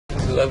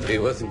lovely,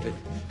 wasn't it?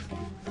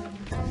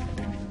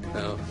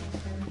 Now,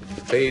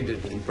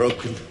 faded and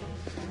broken,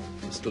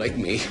 just like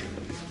me.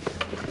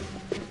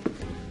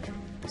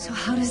 So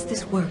how does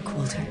this work,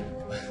 Walter?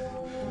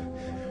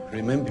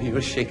 Remember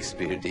your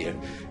Shakespeare, dear.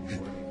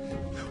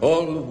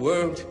 All the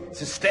world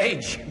is a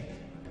stage.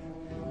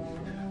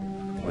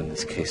 Or in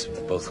this case,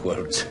 with both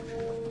worlds.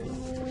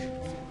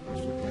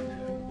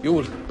 You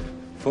will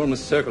form a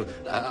circle.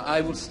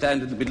 I will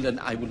stand in the middle and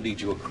I will lead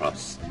you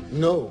across.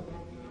 No.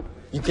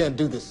 You can't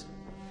do this.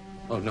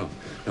 Oh, no.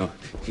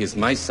 He is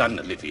my son,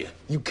 Olivia.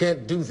 You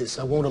can't do this.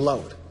 I won't allow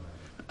it.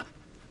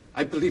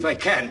 I believe I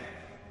can.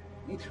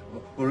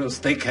 Or else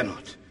they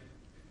cannot.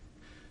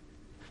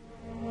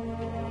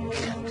 I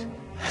can't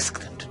ask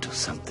them to do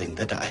something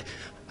that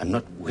I'm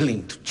not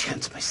willing to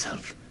chance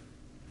myself.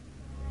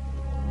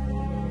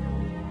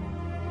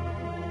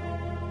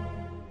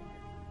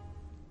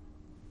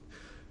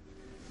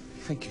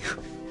 Thank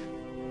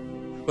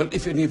you. Well,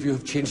 if any of you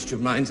have changed your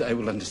minds, I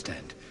will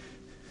understand.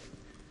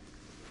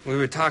 We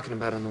were talking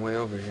about on the way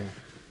over here.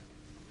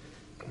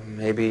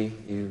 Maybe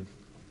you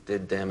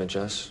did damage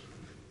us,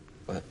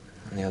 but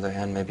on the other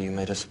hand, maybe you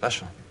made us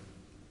special.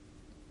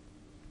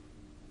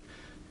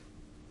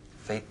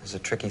 Fate is a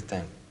tricky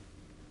thing.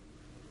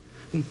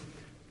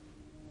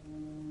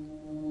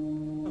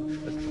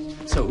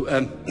 So,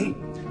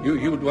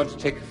 you would want to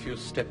take a few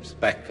steps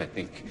back, I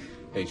think,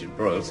 Agent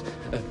Broyles.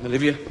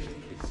 Olivia, please.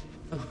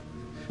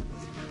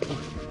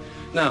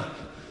 Now,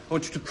 I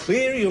want you to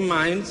clear your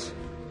minds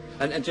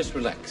and just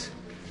relax,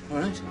 all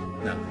right?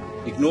 Now,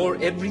 ignore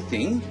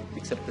everything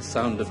except the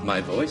sound of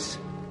my voice.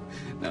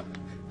 Now,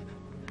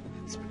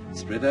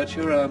 spread out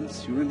your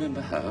arms. You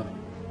remember how.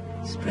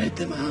 Spread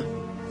them out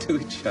to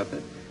each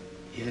other.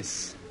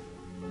 Yes.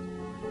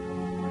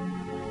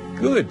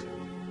 Good.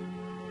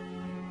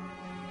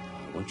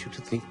 I want you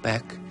to think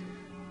back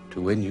to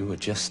when you were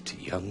just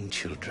young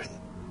children.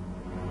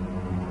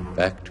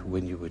 Back to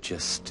when you were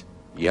just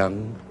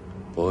young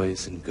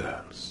boys and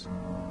girls.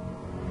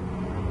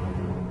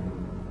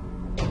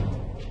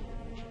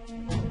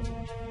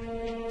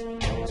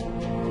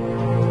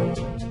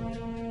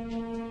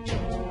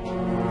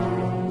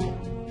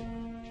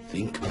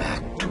 Think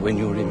back to when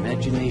your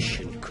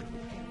imagination could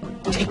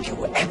take you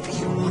wherever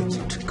you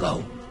wanted to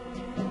go.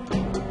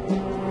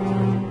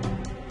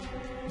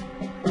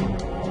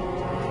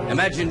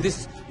 Imagine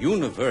this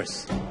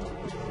universe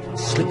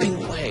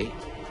slipping away,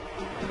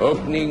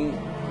 opening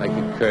like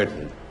a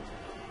curtain.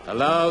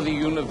 Allow the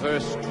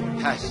universe to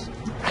pass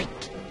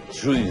right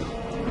through you.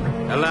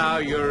 Allow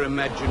your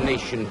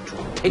imagination to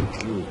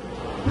take you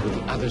to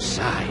the other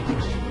side.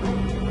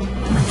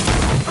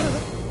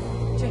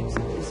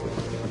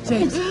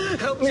 James,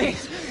 Help me!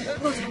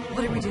 Walter,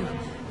 what do we do?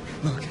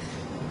 Look.